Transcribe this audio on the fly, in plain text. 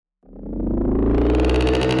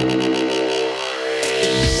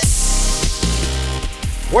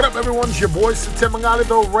What up, everyone? It's your boy, Satem Mangali,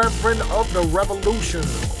 the Reverend of the Revolution.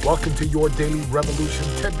 Welcome to your Daily Revolution.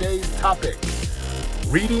 Today's topic,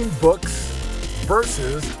 reading books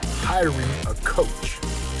versus hiring a coach.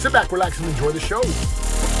 Sit back, relax, and enjoy the show.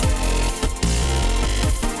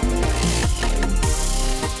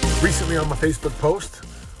 Recently on my Facebook post,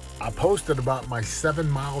 I posted about my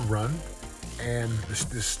 7-mile run and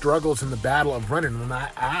the struggles and the battle of running. And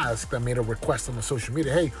I made a request on the social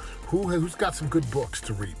media, hey, who's got some good books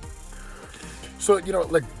to read? So,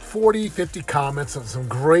 like 40, 50 comments and some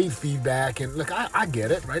great feedback. And look, I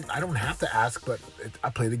get it, right? I don't have to ask, but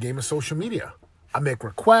I play the game of social media. I make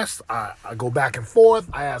requests. I go back and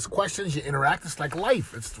forth. I ask questions. You interact. It's like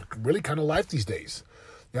life. It's really kind of life these days.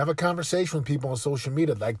 You have a conversation with people on social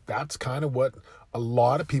media. Like, that's kind of what a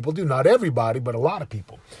lot of people do. Not everybody, but a lot of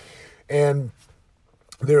people. And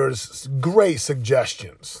there's great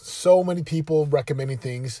suggestions. So many people recommending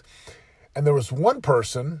things. And there was one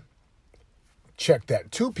person, check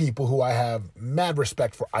that, 2 people who I have mad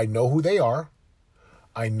respect for. I know who they are.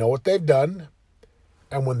 I know what they've done.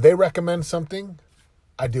 And when they recommend something,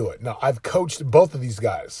 I do it. Now, I've coached both of these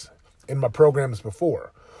guys in my programs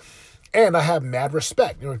before. And I have mad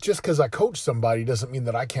respect. Just because I coach somebody doesn't mean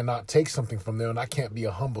that I cannot take something from them and I can't be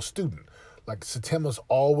a humble student. Like, Satema's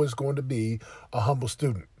always going to be a humble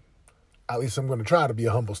student. At least I'm going to try to be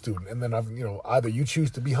a humble student. And then, either you choose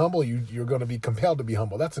to be humble, you're going to be compelled to be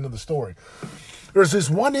humble. That's another story. There's this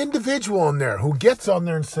one individual on there who gets on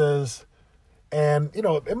there and says, and,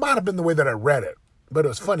 it might have been the way that I read it, but it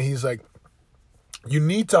was funny. He's like, you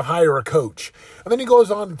need to hire a coach. And then he goes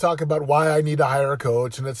on to talk about why I need to hire a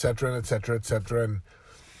coach and et cetera, and et cetera, et cetera. And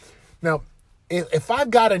now, if I've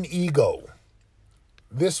got an ego,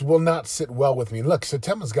 this will not sit well with me. And look,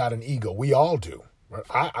 Satema's got an ego. We all do. Right?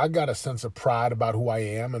 I got a sense of pride about who I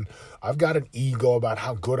am, and I've got an ego about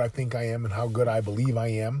how good I think I am and how good I believe I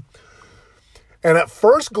am. And at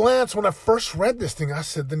first glance, when I first read this thing, I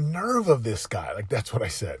said, the nerve of this guy. Like, that's what I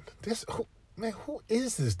said. Who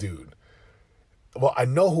is this dude? Well, I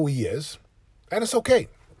know who he is, and it's okay.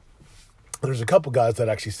 There's a couple guys that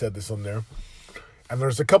actually said this on there. And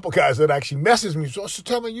there's a couple guys that actually messaged me. So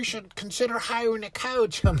tell me you should consider hiring a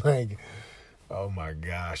coach. I'm like, oh my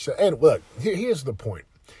gosh. And look, here's the point.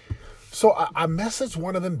 So I messaged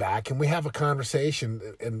one of them back and we have a conversation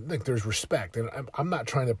and like there's respect. And I'm not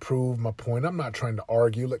trying to prove my point. I'm not trying to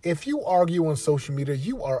argue. Look, if you argue on social media,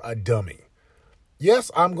 you are a dummy. Yes,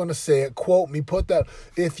 I'm going to say it. Quote me, put that.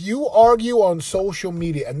 If you argue on social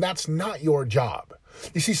media and that's not your job.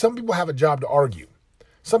 You see, some people have a job to argue.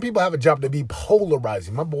 Some people have a job to be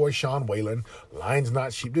polarizing. My boy, Sean Whalen, Lions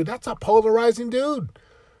Not Sheep. Dude, that's a polarizing dude.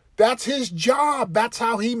 That's his job. That's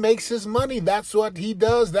how he makes his money. That's what he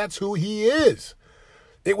does. That's who he is.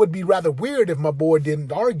 It would be rather weird if my boy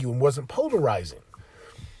didn't argue and wasn't polarizing.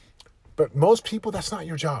 But most people, that's not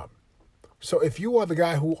your job. So if you are the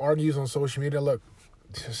guy who argues on social media, look,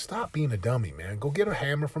 just stop being a dummy, man. Go get a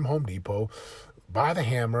hammer from Home Depot, buy the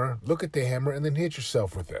hammer, look at the hammer, and then hit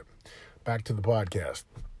yourself with it. Back to the podcast.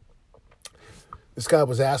 This guy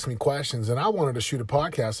was asking me questions, and I wanted to shoot a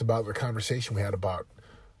podcast about the conversation we had about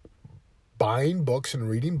buying books and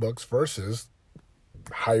reading books versus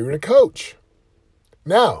hiring a coach.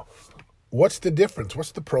 Now, what's the difference?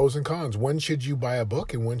 What's the pros and cons? When should you buy a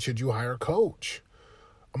book and when should you hire a coach?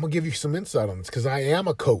 I'm going to give you some insight on this because I am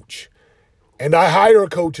a coach, and I hire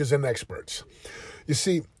coaches and experts. You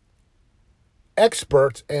see,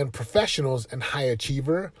 experts and professionals and high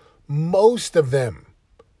achiever, most of them,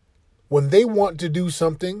 when they want to do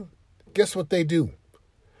something, guess what they do?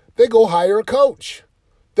 They go hire a coach.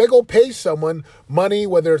 They go pay someone money,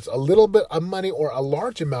 whether it's a little bit of money or a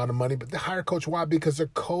large amount of money, but they hire a coach. Why? Because a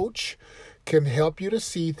coach can help you to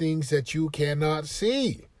see things that you cannot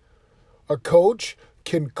see. A coach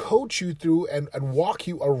can coach you through and walk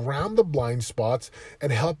you around the blind spots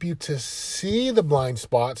and help you to see the blind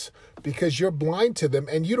spots because you're blind to them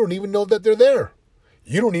and you don't even know that they're there.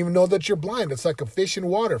 You don't even know that you're blind. It's like a fish in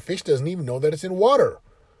water. Fish doesn't even know that it's in water.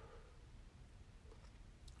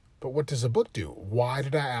 But what does a book do? Why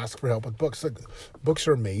did I ask for help with books? Look, books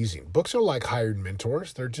are amazing. Books are like hired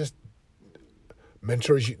mentors. They're just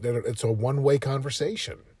mentors. It's a one-way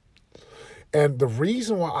conversation. And the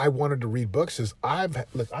reason why I wanted to read books is I've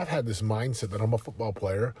had this mindset that I'm a football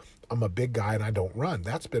player. I'm a big guy and I don't run.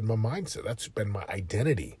 That's been my mindset. That's been my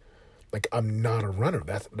identity. Like, I'm not a runner.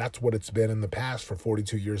 That's what it's been in the past for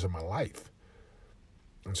 42 years of my life.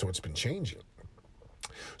 And so it's been changing.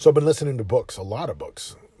 So I've been listening to books, a lot of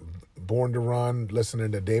books. Born to Run,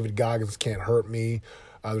 listening to David Goggins' Can't Hurt Me.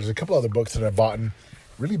 There's a couple other books that I've bought,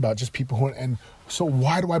 really about just people who, and so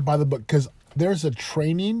why do I buy the book? Because there's a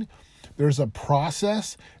training There's a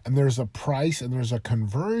process and there's a price and there's a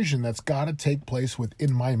conversion that's got to take place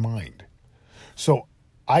within my mind. So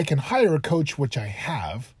I can hire a coach, which I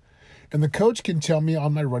have, and the coach can tell me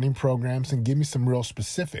on my running programs and give me some real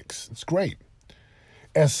specifics. It's great.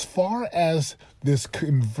 As far as this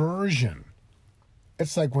conversion,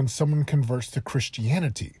 it's like when someone converts to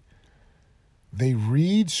Christianity. They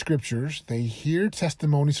read scriptures, they hear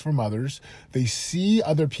testimonies from others, they see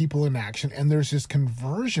other people in action, and there's this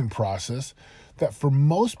conversion process that for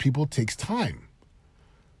most people takes time.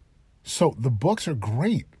 So the books are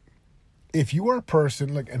great. If you are a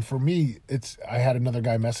person, like, and for me, I had another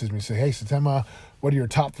guy message me and say, hey, Satema, what are your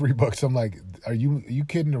top 3 books? I'm like, are you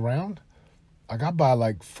kidding around? I buy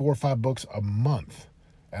like 4 or 5 books a month,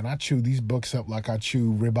 and I chew these books up like I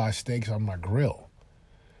chew ribeye steaks on my grill.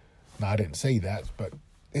 Now, I didn't say that, but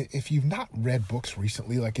if you've not read books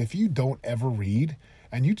recently, like if you don't ever read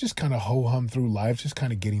and you just kind of ho-hum through life, just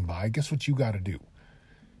kind of getting by, guess what you got to do?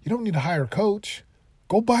 You don't need to hire a coach.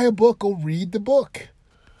 Go buy a book, go read the book.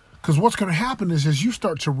 Because what's going to happen is as you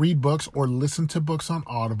start to read books or listen to books on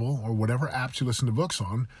Audible or whatever apps you listen to books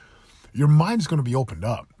on, your mind's going to be opened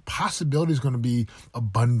up. Possibility is going to be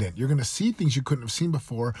abundant. You're going to see things you couldn't have seen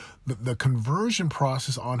before. The conversion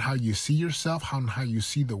process on how you see yourself, on how you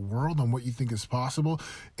see the world, on what you think is possible,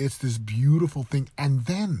 it's this beautiful thing. And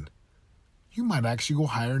then you might actually go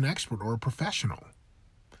hire an expert or a professional.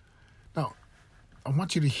 Now, I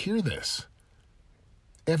want you to hear this.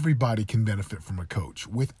 Everybody can benefit from a coach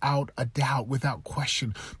without a doubt, without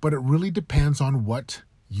question, but it really depends on what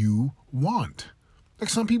you want. Like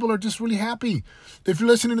some people are just really happy. If you're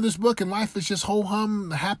listening to this book and life is just ho-hum,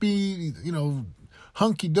 happy,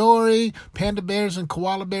 hunky-dory, panda bears and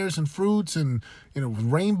koala bears and fruits and,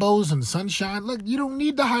 rainbows and sunshine. Look, you don't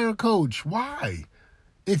need to hire a coach. Why?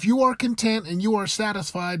 If you are content and you are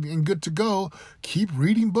satisfied and good to go, keep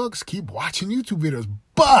reading books, keep watching YouTube videos.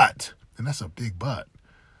 But, and that's a big but,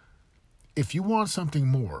 if you want something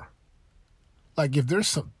more, like if there's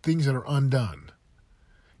some things that are undone,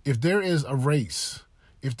 if there is a race,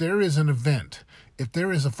 if there is an event, if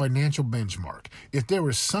there is a financial benchmark, if there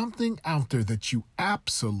is something out there that you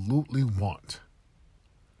absolutely want,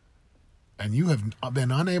 and you have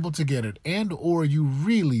been unable to get it, and or you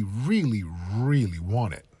really, really, really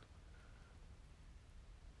want it,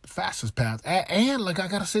 the fastest path, and like I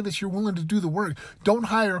got to say this, you're willing to do the work. Don't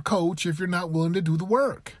hire a coach if you're not willing to do the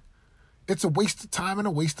work. It's a waste of time and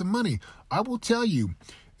a waste of money. I will tell you,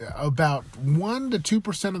 about 1% to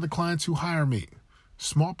 2% of the clients who hire me,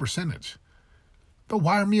 small percentage, they'll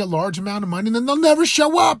wire me a large amount of money and then they'll never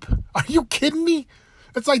show up. Are you kidding me?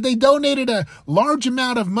 It's like they donated a large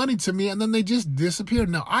amount of money to me and then they just disappear.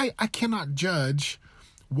 Now, I cannot judge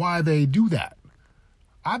why they do that.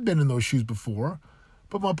 I've been in those shoes before.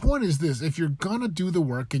 But my point is this, if you're going to do the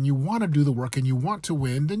work and you want to do the work and you want to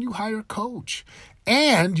win, then you hire a coach.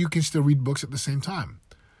 And you can still read books at the same time.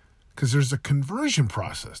 Because there's a conversion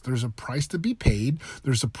process. There's a price to be paid.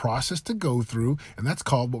 There's a process to go through. And that's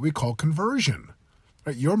called what we call conversion.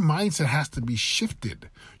 Right? Your mindset has to be shifted.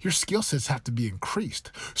 Your skill sets have to be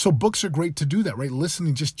increased. So books are great to do that, right?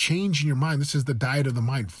 Listening, just changing your mind. This is the diet of the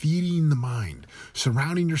mind, feeding the mind,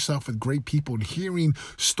 surrounding yourself with great people and hearing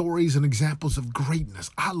stories and examples of greatness.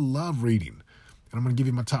 I love reading. And I'm going to give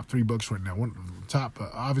you my top 3 books right now.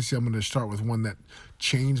 Obviously, I'm going to start with one that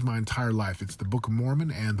changed my entire life. It's the Book of Mormon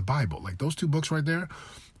and the Bible. Like those 2 books right there,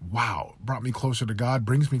 wow, brought me closer to God,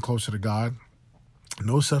 brings me closer to God.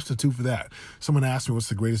 No substitute for that. Someone asked me what's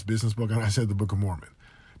the greatest business book, and I said the Book of Mormon.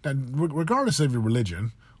 Now, regardless of your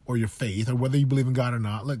religion or your faith or whether you believe in God or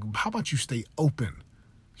not, like, how about you stay open?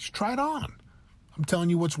 Just try it on. I'm telling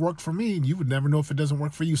you what's worked for me, and you would never know if it doesn't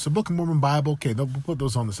work for you. So Book of Mormon, Bible, okay, we'll put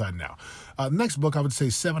those on the side now. Next book, I would say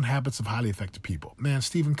 7 Habits of Highly Effective People. Man,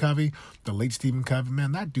 Stephen Covey, the late Stephen Covey,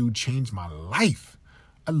 man, that dude changed my life.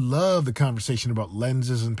 I love the conversation about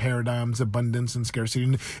lenses and paradigms, abundance and scarcity.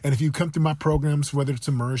 And if you come through my programs, whether it's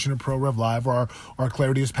Immersion or Pro Rev Live or our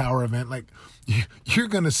Clarity is Power event, like you're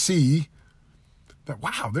going to see that,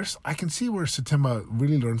 wow, I can see where Satema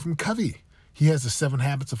really learned from Covey. He has the 7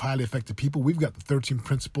 Habits of Highly Effective People. We've got the 13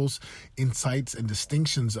 principles, insights, and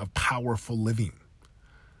distinctions of powerful living.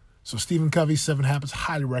 So Stephen Covey's 7 Habits,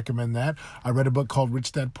 highly recommend that. I read a book called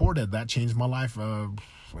Rich Dad Poor Dad. That changed my life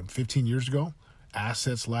 15 years ago.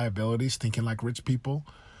 Assets, liabilities, thinking like rich people.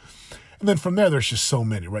 And then from there's just so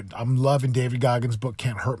many, right? I'm loving David Goggins' book,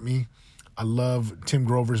 Can't Hurt Me. I love Tim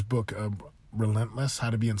Grover's book, Relentless, How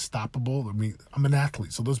to Be Unstoppable. I mean, I'm an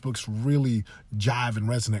athlete, so those books really jive and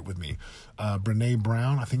resonate with me. Brene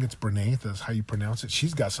Brown, I think it's Brene, that's how you pronounce it.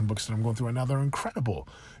 She's got some books that I'm going through right now. They're incredible.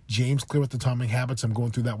 James Clear with Atomic Habits, I'm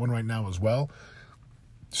going through that one right now as well.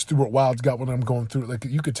 Stuart Wild's got what I'm going through. Like,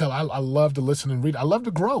 you could tell I love to listen and read. I love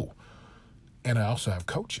to grow. And I also have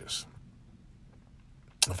coaches.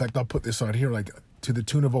 In fact, I'll put this on here, like to the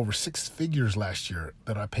tune of over 6 figures last year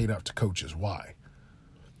that I paid out to coaches. Why?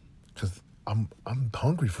 Because I'm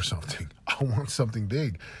hungry for something. I want something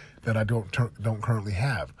big that I don't currently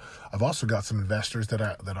have. I've also got some investors that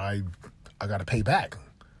I got to pay back.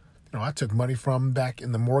 You know, I took money from back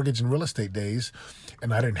in the mortgage and real estate days,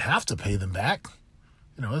 and I didn't have to pay them back.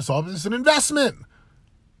 You know, it's an investment.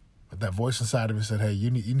 But that voice inside of me said, hey,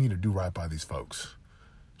 you need to do right by these folks.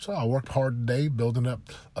 So I worked hard today building up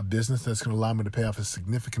a business that's going to allow me to pay off a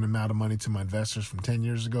significant amount of money to my investors from 10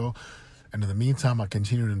 years ago. And in the meantime, I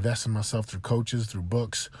continue to invest in myself through coaches, through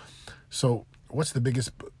books. So what's the biggest,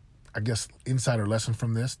 I guess, insider lesson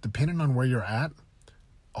from this? Depending on where you're at,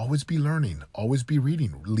 always be learning, always be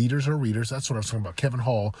reading. Leaders are readers. That's what I was talking about. Kevin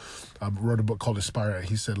Hall wrote a book called Aspire.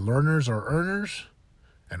 He said, learners are earners,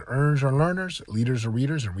 and earners are learners. Leaders are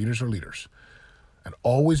readers, and readers are leaders. And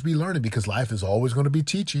always be learning, because life is always going to be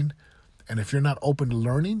teaching. And if you're not open to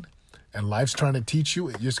learning and life's trying to teach you,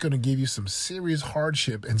 it's just going to give you some serious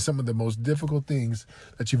hardship and some of the most difficult things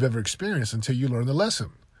that you've ever experienced until you learn the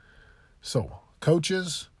lesson. So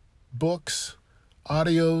coaches, books,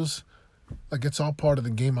 audios, like it's all part of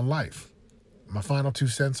the game of life. My final 2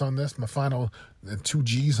 cents on this, my final 2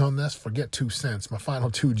 G's on this, forget 2 cents, my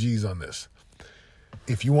final 2 G's on this.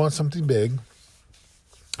 If you want something big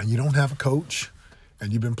and you don't have a coach,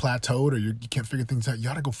 and you've been plateaued or you can't figure things out, you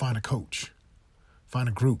ought to go find a coach. Find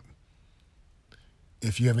a group.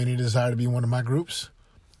 If you have any desire to be in one of my groups,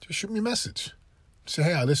 just shoot me a message. Say,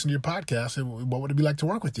 hey, I listened to your podcast, and what would it be like to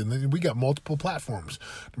work with you? And then we got multiple platforms.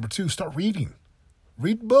 Number 2, start reading.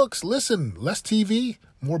 Read books. Listen. Less TV,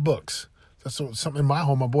 more books. That's something in my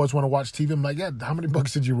home. My boys want to watch TV. I'm like, yeah, how many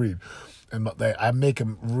books did you read? And I make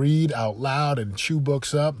them read out loud and chew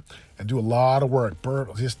books up and do a lot of work.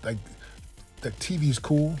 Just like, the TV is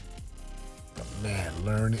cool, but man,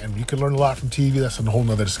 and you can learn a lot from TV. That's a whole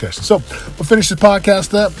nother discussion. So we'll finish this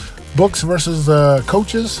podcast up. Books versus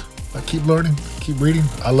coaches. I keep learning, keep reading.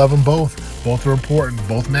 I love them both. Both are important.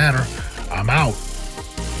 Both matter. I'm out.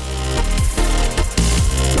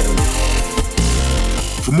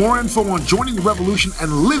 For more info on joining the revolution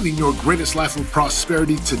and living your greatest life of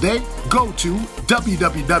prosperity today, go to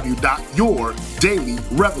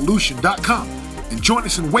www.yourdailyrevolution.com. And join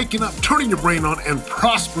us in waking up, turning your brain on, and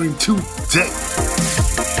prospering today.